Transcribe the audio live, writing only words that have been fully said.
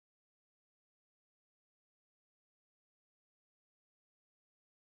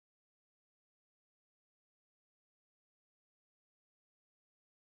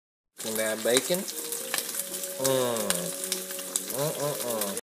Can that bacon?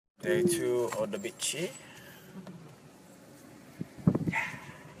 Day 2 of the beach.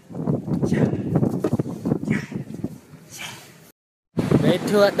 Day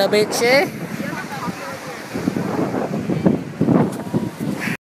 2 at the beach.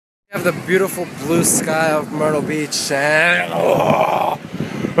 We have the beautiful blue sky of Myrtle Beach and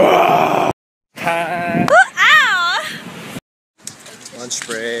lunch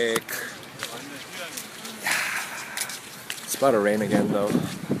break. It's about to rain again though.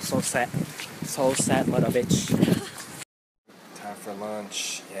 So sad. So sad, Myrtle Beach. Time for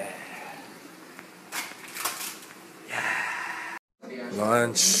lunch. Yeah.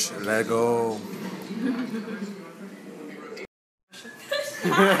 Lunch. Lego.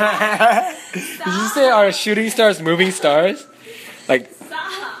 Did you say are shooting stars moving stars? Like,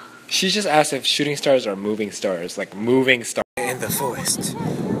 she just asked if shooting stars are moving stars. Like, moving stars. In the forest,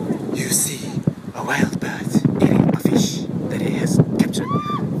 you see a wild bird eating a fish that it has captured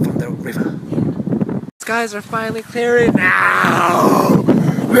from the river. Skies are finally clearing now!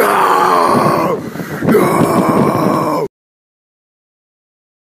 No! No!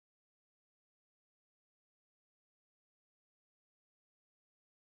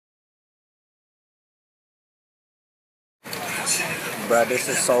 Bruh, this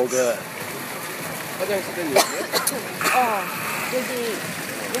is so good.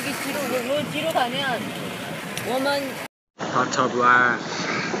 여기 뒤로 가면 woman Hot tub life.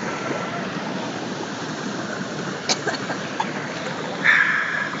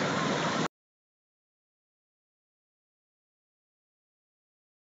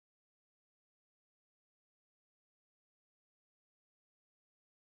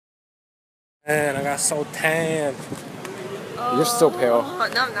 Man, I got so tan. You're still pale. Oh, no,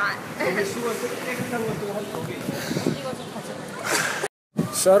 I'm not.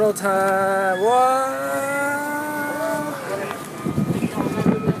 Shuttle time. Whoa.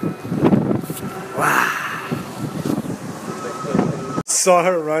 Wow. Saw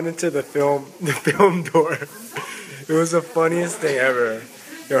her run into the film door. It was the funniest thing ever.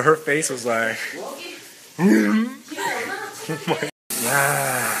 Yo, her face was like.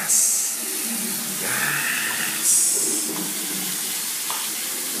 Yes.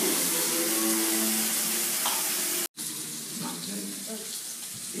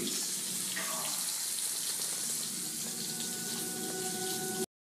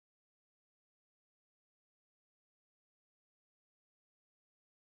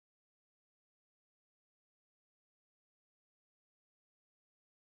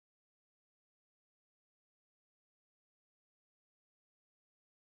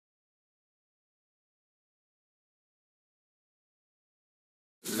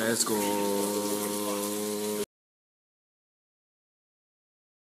 Let's go.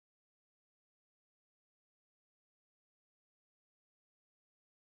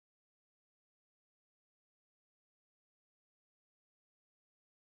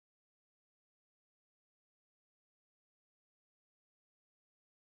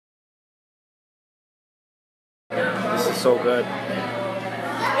 This is so good.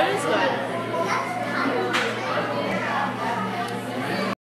 It is good.